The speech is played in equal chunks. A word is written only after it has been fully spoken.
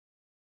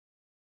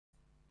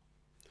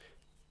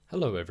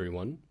Hello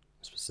everyone,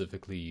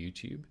 specifically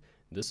YouTube.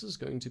 This is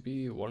going to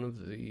be one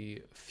of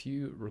the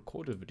few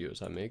recorded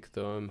videos I make,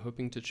 though I'm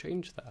hoping to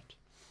change that.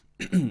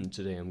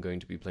 Today I'm going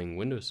to be playing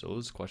Windosill.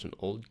 It's quite an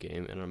old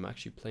game, and I'm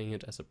actually playing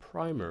it as a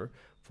primer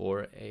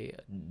for a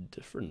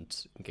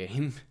different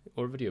game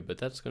or video, but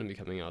that's going to be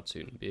coming out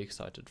soon. Be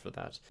excited for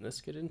that.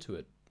 Let's get into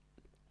it.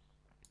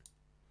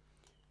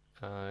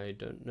 I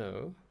don't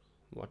know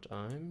what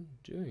I'm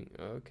doing.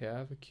 Okay, I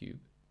have a cube.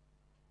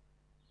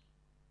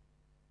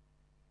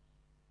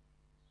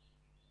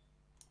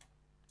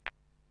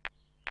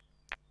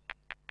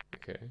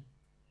 Okay.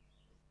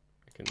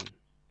 I can...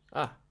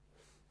 Ah!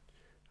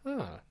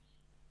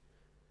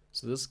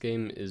 So this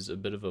game is a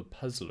bit of a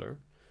puzzler,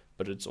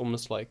 but it's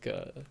almost like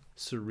a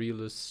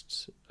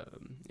surrealist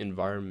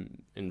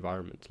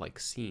environment, like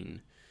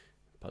scene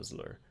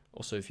puzzler.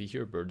 Also, if you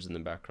hear birds in the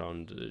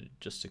background,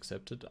 just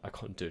accept it. I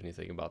can't do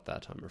anything about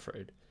that, I'm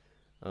afraid.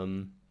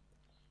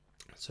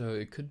 So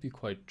it could be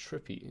quite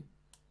trippy,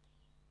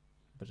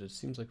 but it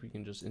seems like we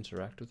can just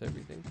interact with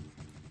everything.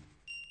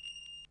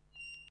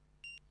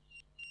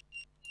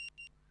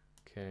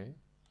 Okay.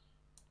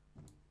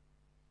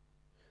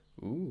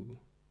 Ooh.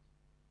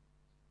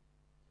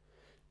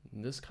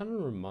 This kind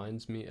of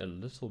reminds me a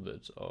little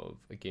bit of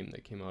a game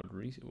that came out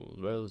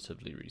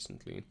relatively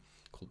recently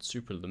called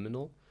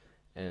Superliminal,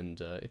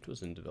 and it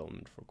was in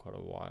development for quite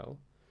a while.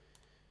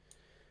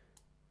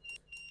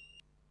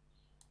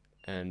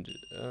 And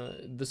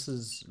this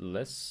is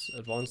less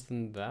advanced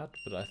than that,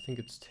 but I think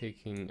it's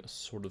taking a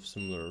sort of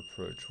similar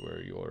approach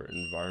where your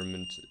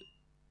environment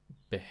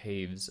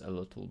behaves a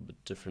little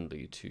bit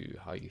differently to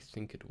how you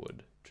think it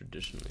would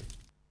traditionally.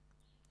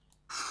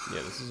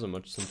 Yeah, this is a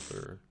much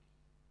simpler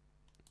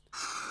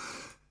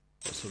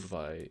that's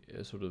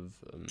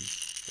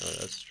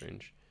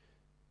strange.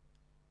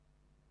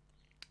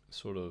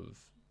 Sort of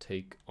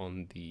take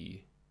on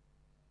the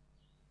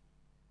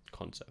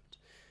concept.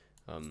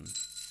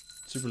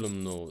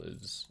 Superliminal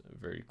is a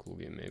very cool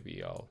game.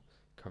 Maybe I'll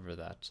cover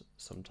that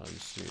sometime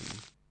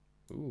soon.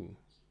 Ooh.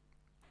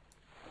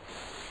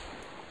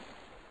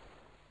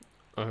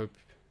 I hope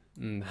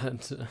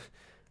that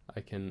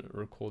I can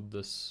record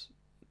this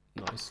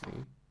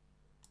nicely.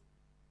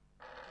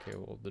 Okay,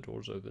 well, the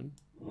door's open.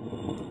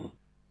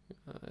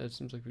 It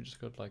seems like we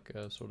just got like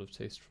a sort of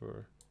taste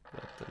for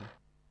that then.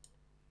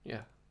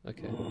 Yeah,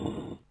 okay.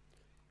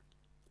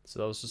 So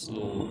that was just a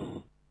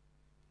little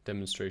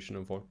demonstration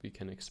of what we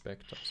can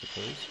expect, I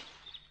suppose.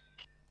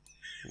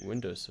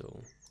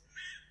 Windosill.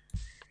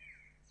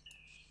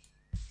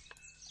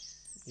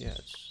 Yeah,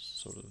 it's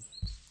just sort of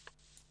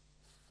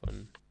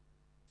fun.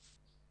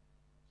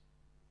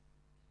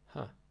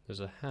 Huh, there's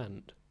a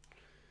hand.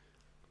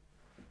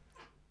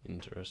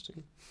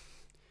 Interesting.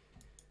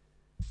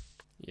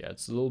 Yeah,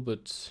 it's a little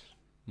bit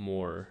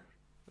more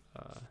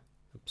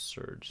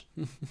absurd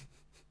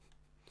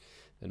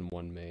than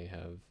one may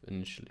have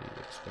initially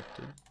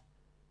expected.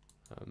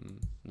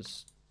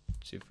 Let's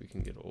see if we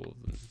can get all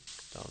of them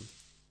down.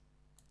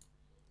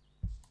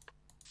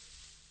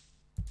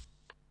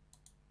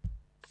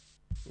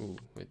 Ooh,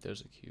 wait,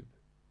 there's a cube.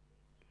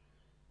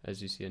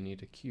 As you see, I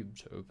need a cube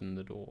to open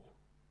the door.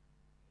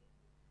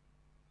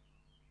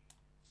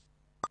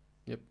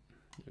 Yep,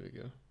 there we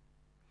go.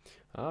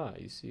 Ah,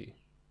 you see.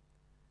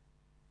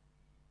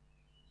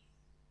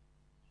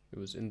 It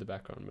was in the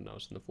background, but now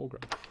it's in the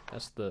foreground.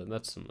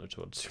 That's similar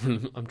to what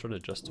I'm trying to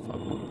justify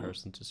my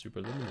comparison to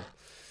Superliminal.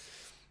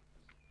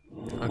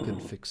 I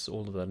could fix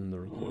all of that in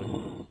the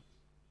recording.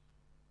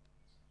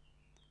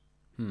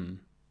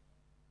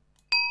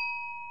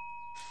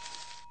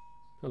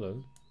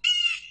 Hello.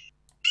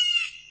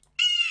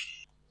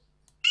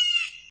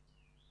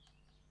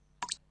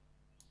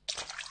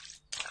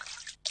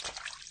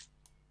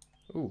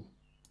 Ooh.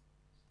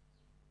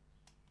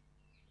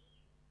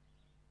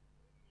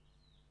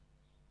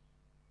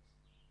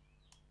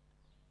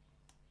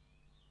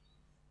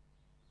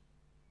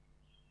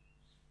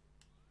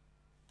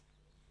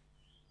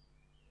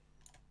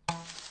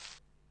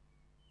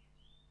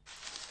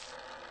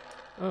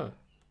 Ah.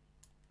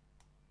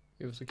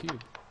 Give us a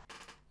cube.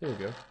 There we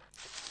go.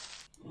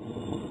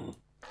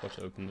 Got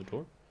to open the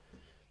door.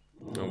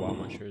 Oh wow,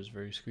 my chair is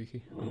very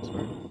squeaky. I'm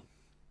sorry.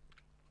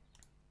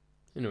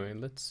 Anyway,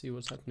 let's see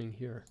what's happening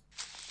here.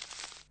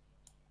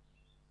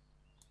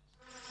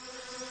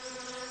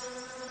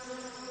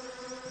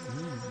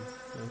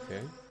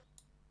 Okay.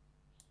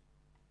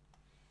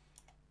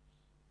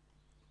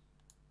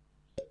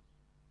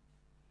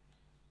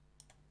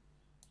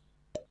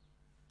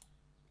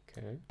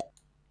 Okay.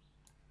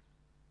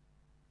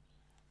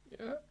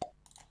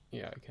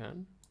 Yeah, I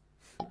can.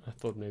 I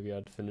thought maybe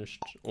I'd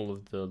finished all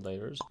of the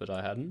layers, but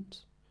I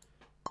hadn't.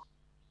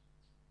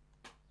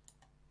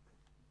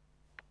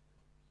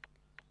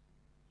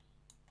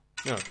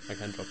 No, I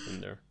can't drop them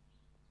there.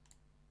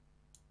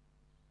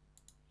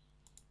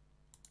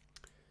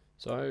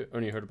 So I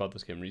only heard about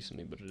this game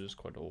recently, but it is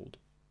quite old.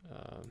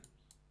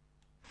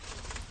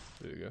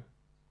 There we go.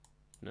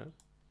 No?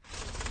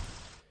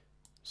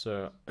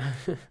 So,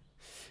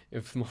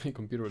 if my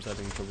computer was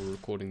having trouble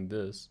recording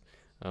this,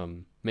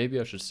 Maybe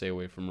I should stay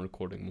away from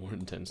recording more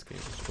intense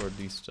games, or at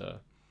least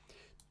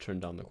turn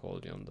down the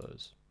quality on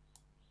those.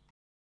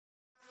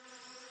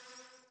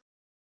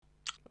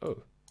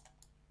 Oh.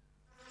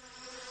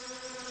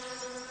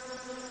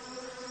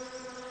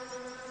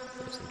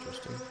 That's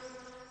interesting.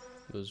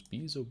 Those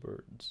bees or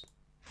birds?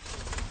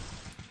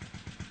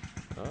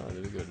 Ah,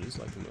 there we go, it is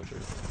like a motor.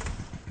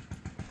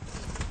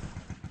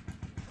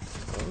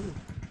 Oh,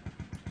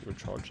 we're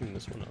charging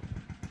this one up.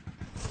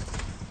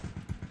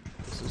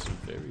 This is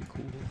very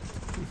cool.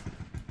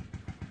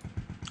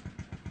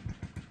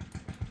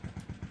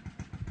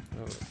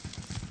 Oh.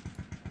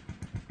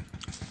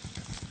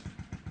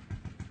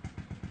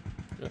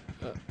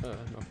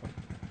 Not quite.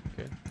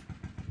 Okay.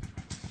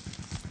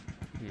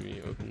 Let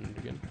me open it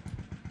again.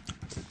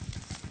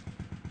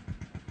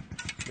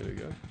 There we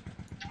go.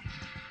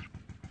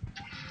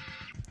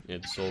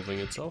 It's solving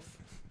itself.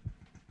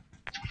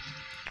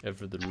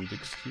 Ever the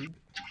Rubik's Cube.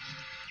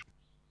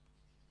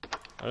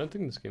 I don't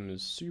think this game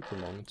is super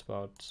long. It's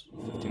about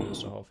 15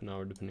 minutes to half an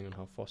hour, depending on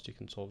how fast you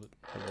can solve it.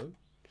 Hello?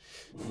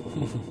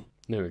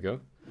 There we go.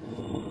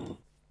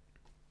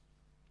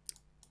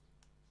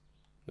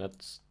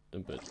 That's a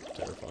bit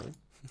terrifying.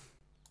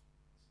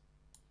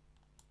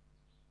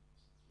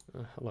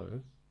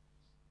 Hello.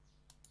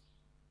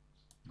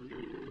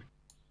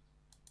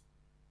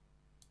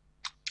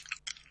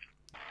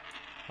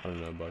 I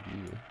don't know about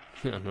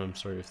you. And I'm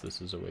sorry if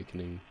this is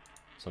awakening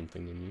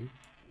something in you.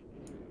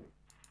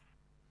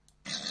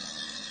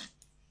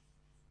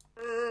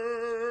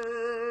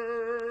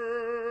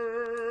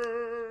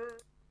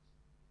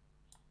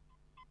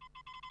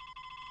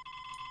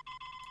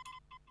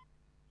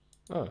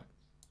 Oh,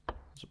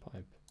 there's a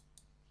pipe.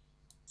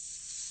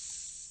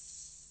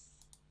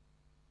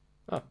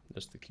 Ah,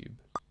 there's the cube.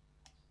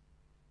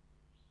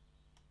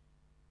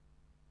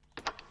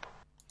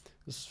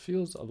 This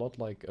feels a lot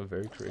like a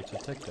very creative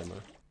tech demo,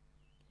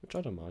 which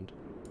I don't mind.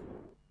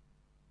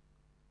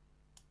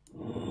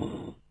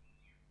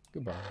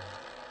 Goodbye.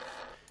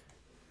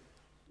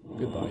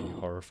 Goodbye, you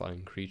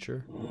horrifying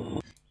creature.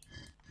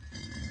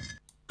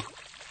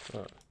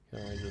 Oh, can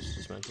I just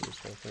dismantle this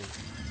whole thing?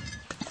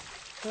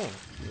 Oh,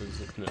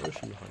 there's an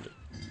ocean behind it.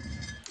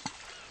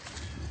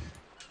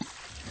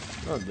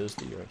 Oh, there's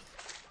the earth.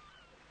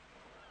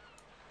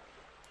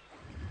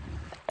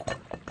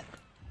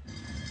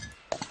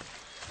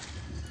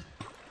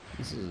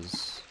 This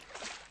is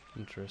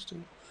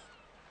interesting.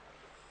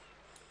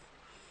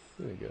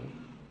 There we go.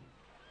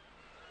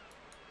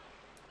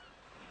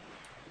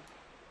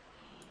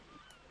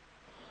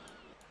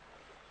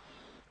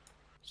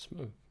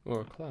 Smoke.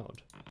 Or a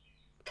cloud.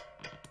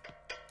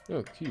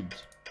 Oh,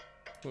 cubes.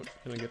 What,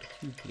 can I get a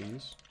cube,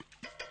 please?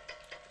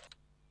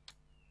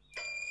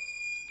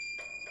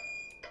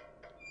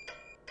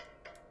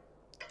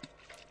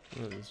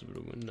 Oh, there's a bit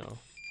of wind now.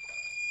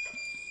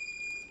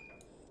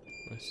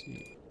 I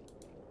see.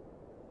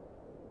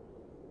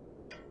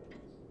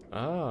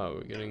 Ah,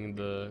 we're getting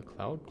the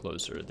cloud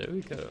closer. There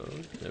we go.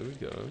 There we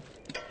go.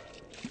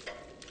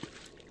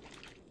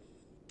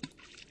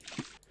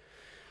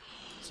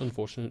 It's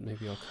unfortunate.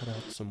 Maybe I'll cut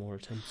out some more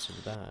attempts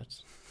of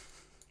that.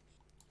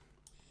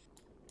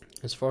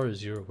 As far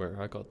as you're aware,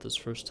 I got this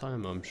first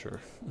time, I'm sure.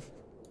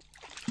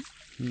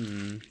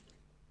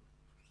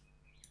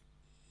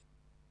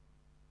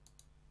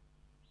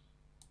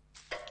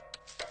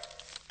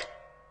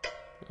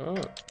 Oh.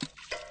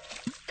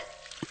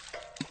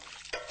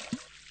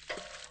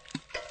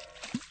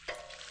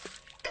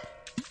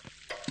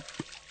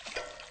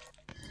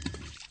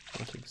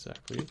 Not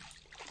exactly.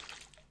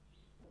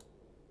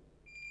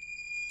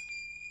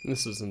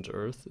 This isn't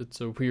Earth, it's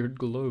a weird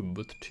globe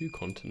with 2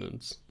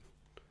 continents.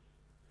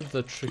 One of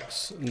the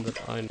tricks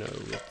that I know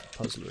with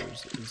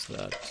puzzlers is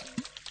that,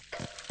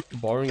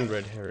 barring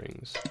red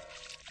herrings,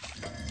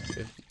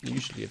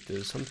 usually if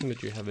there's something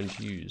that you haven't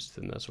used,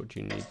 then that's what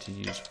you need to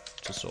use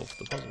to solve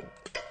the puzzle.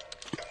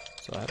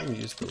 So I haven't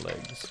used the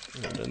legs,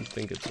 and I don't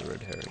think it's a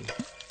red herring.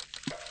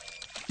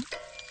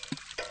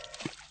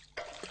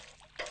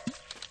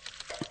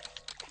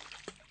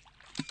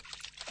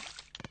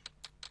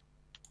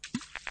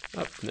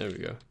 Oh, there we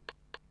go.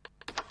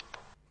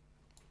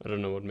 I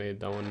don't know what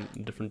made that one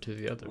different to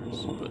the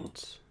others,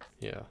 but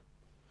yeah.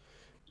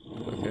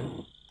 Okay.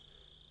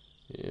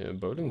 Yeah,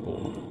 bowling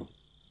ball.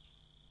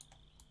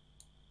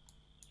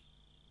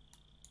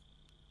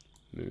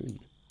 Moon.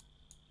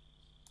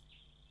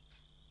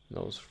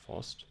 That was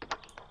fast.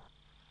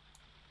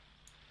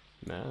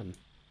 Man.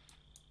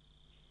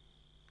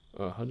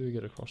 Oh, how do we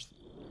get across?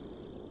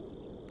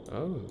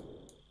 Oh.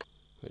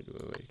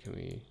 Wait, can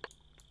we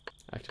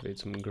activate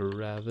some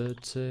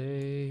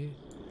gravity?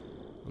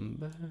 I'm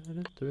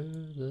burning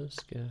through the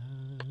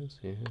skies,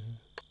 yeah.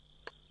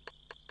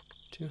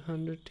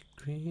 200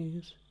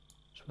 degrees,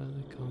 that's why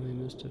they call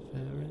me Mr.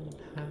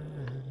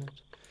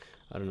 Fahrenheit.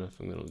 I don't know if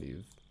I'm gonna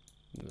leave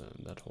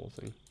that whole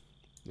thing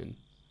in.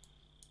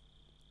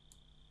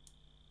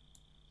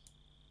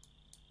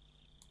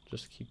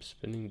 Just keep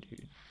spinning,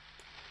 dude.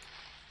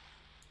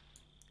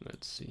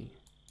 Let's see.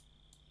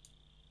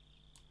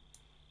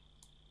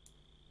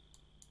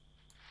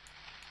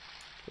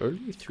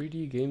 Early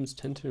 3D games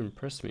tend to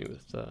impress me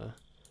with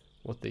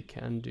what they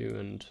can do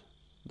and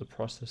the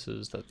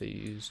processes that they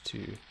use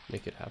to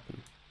make it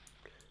happen.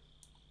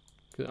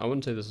 I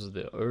wouldn't say this is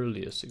the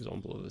earliest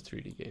example of a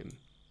 3D game,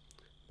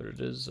 but it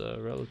is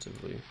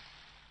relatively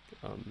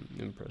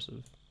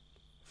impressive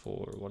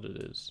for what it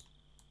is.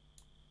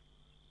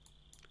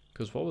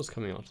 Because what was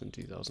coming out in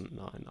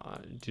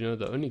 2009? Do you know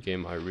the only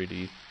game I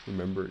really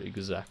remember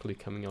exactly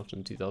coming out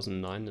in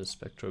 2009 is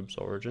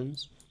Spectrobes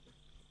Origins?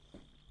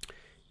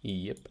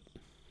 Yep.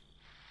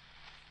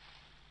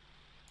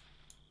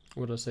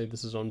 Would I say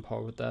this is on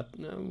par with that?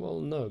 No, well,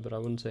 no, but I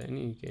wouldn't say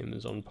any game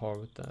is on par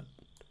with that.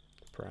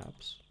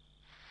 Perhaps.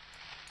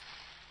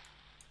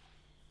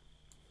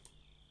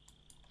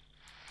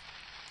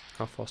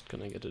 How fast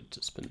can I get it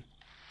to spin?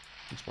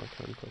 That's my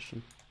current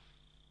question.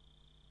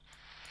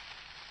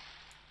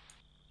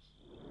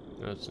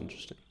 That's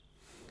interesting.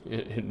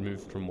 It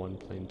moved from one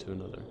plane to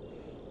another.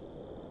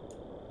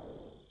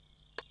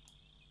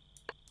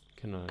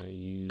 Can I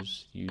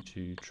use you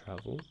to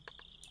travel?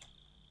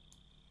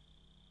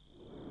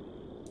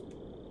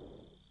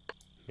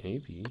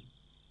 Maybe.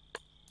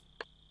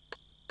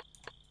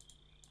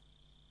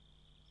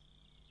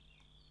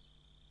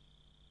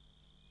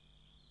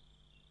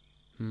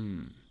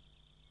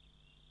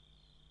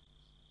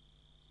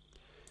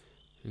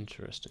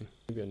 Interesting.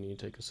 Maybe I need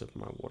to take a sip of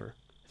my water.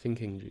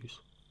 Thinking juice.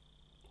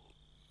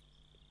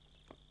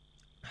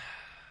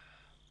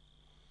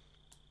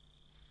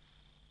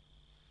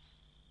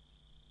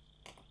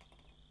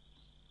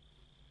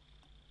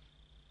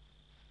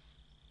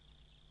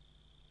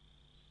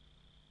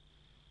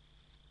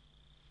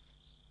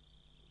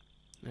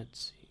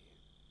 Let's see.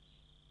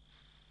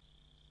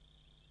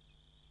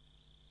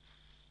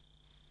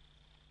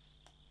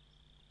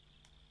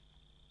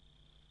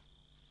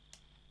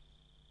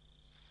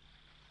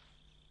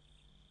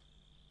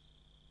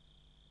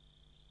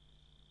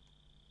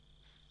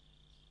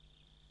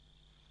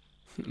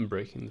 I'm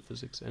breaking the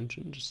physics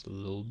engine just a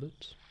little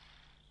bit.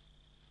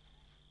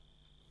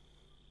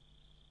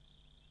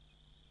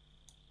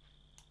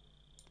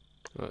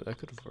 Oh, that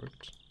could have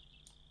worked.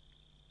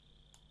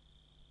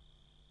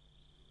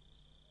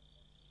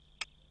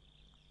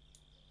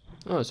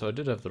 Oh, so I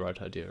did have the right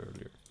idea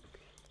earlier.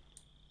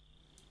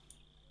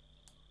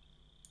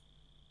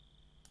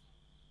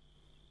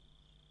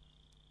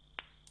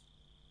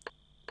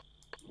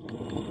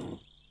 Oh.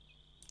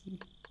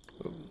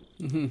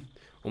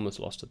 Almost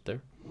lost it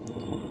there.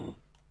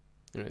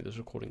 Anyway, this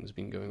recording has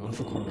been going on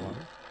for quite a while.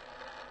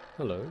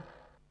 Hello.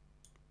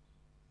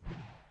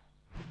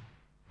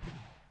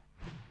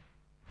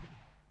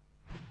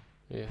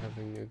 Are you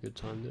having a good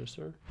time there,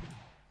 sir?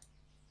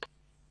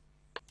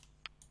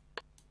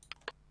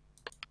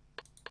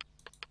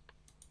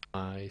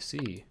 I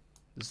see.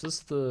 Is this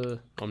the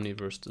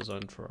Omniverse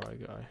designed for our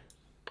guy?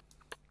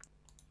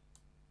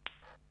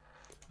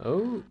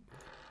 Oh,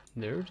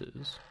 there it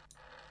is.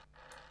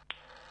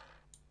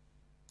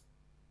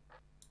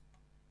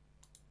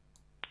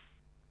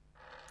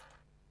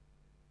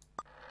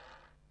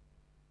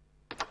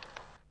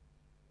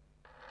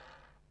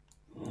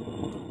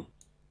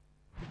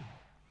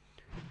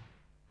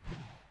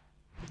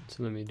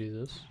 So let me do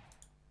this.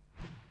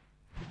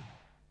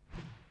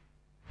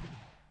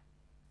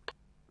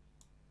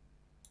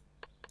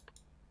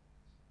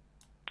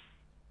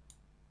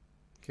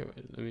 Okay,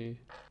 wait, let me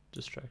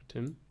distract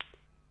him.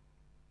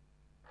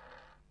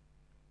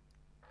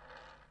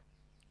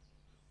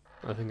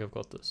 I think I've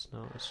got this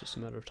now, it's just a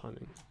matter of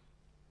timing.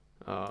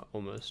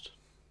 Almost.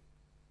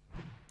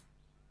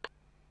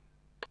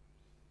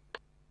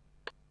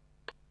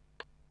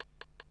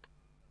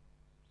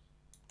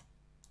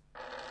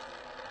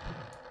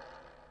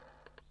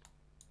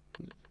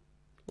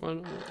 Well,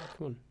 no,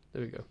 come on,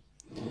 there we go.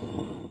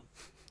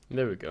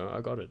 There we go, I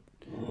got it.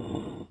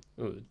 Oh,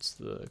 it's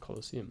the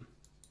Colosseum.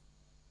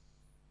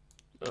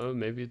 Oh,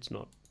 maybe it's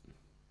not.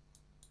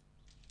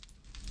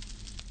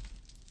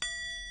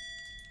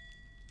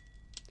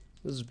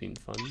 This has been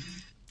fun.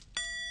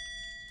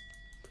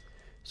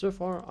 So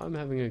far, I'm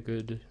having a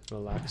good,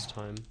 relaxed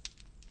time.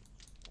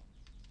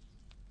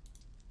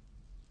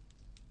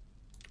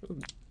 Oh,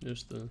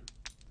 there's the...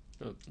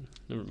 Oh,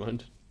 never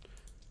mind.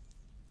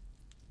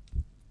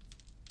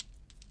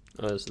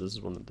 Oh, so this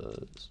is one of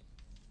those.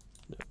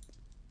 No.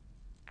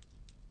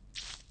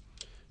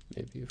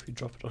 Maybe if we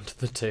drop it onto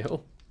the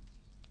tail?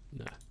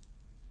 Nah.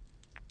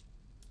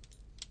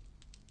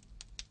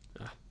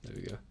 Ah, there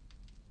we go.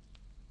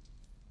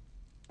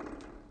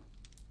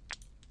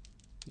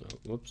 No,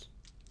 whoops.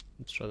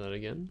 Let's try that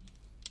again.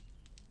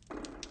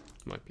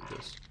 Might be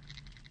this.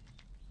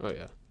 Oh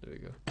yeah, there we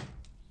go.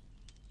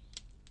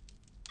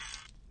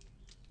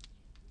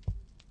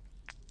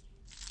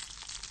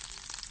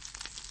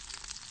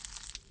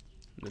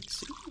 Let's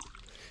see.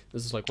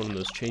 This is like one of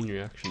those chain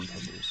reaction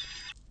puzzles.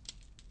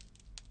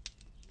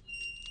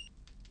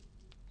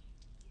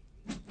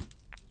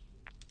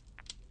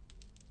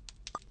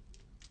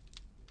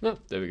 Oh,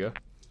 there we go.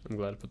 I'm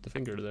glad I put the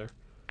finger there.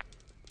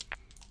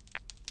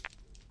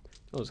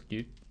 That was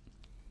cute.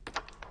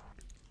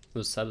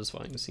 was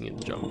satisfying seeing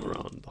it jump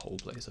around the whole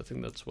place. I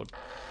think that's what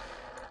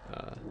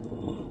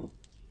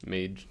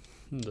made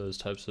those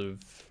types of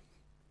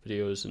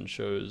videos and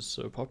shows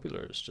so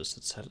popular. It's just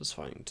it's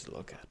satisfying to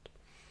look at.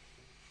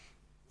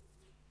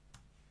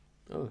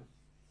 Oh.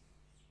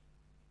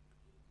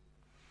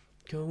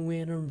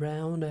 Going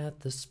around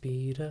at the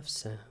speed of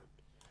sound.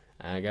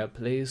 I got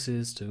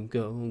places to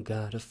go,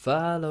 gotta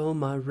follow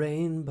my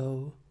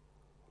rainbow.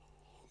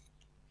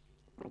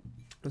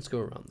 Let's go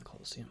around the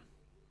Colosseum.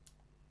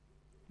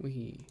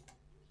 Wee.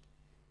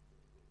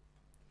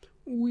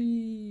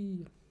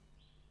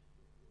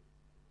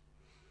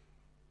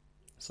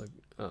 It's like,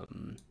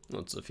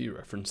 well, it's a few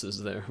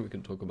references there. We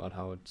can talk about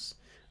how it's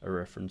a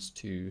reference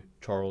to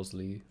Charles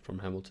Lee from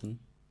Hamilton.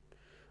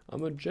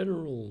 I'm a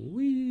general,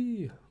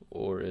 wee!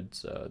 Or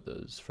it's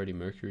those Freddie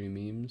Mercury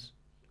memes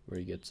where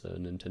he gets a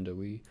Nintendo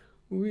Wii.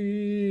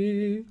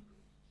 Wee!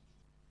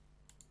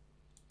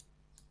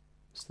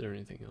 Is there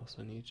anything else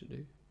I need to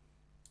do?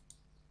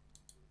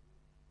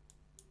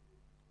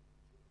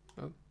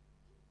 Oh.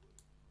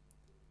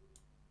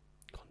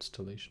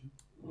 Constellation.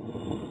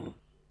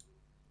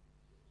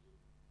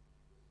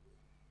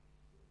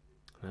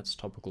 That's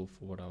topical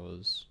for what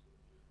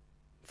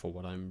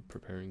I'm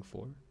preparing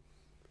for.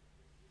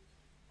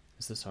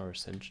 Is this our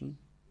ascension?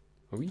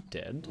 Are we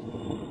dead?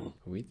 Are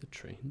we the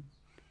train?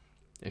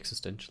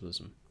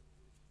 Existentialism.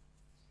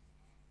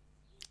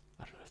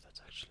 I don't know if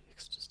that's actually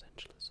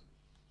existentialism.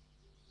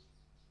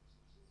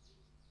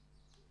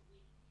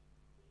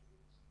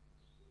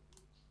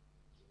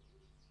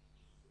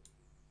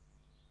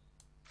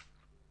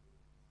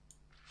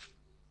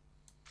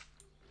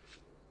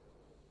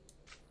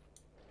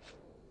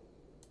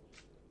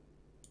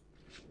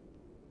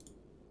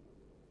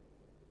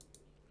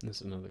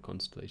 There's another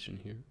constellation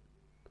here.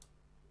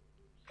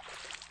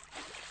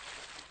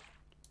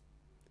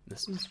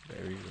 This is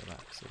very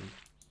relaxing.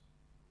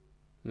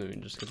 Let me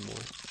just get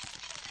more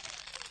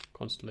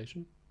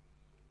constellation.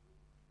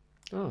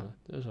 Ah,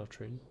 there's our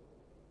train.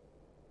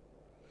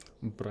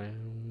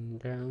 Brown,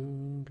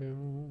 down,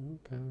 down,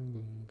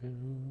 down,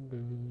 down,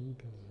 down,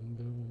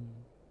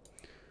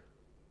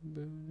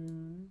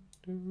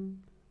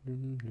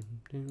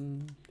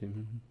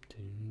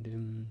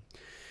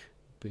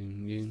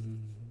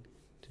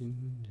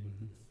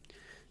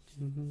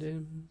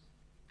 down.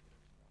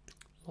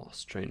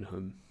 Last train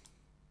home.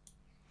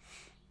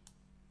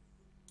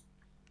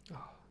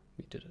 Ah,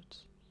 we did it.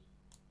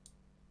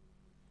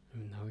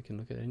 And now we can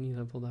look at any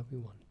level that we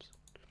want.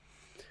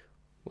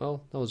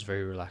 Well, that was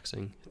very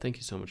relaxing. Thank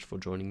you so much for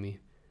joining me.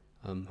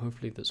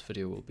 Hopefully this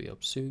video will be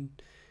up soon,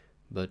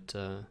 but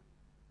I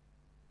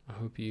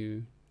hope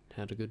you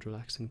had a good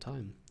relaxing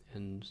time,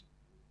 and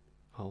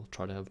I'll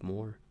try to have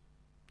more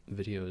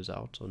videos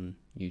out on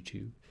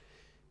YouTube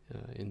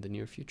in the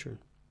near future.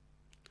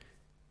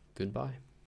 Goodbye.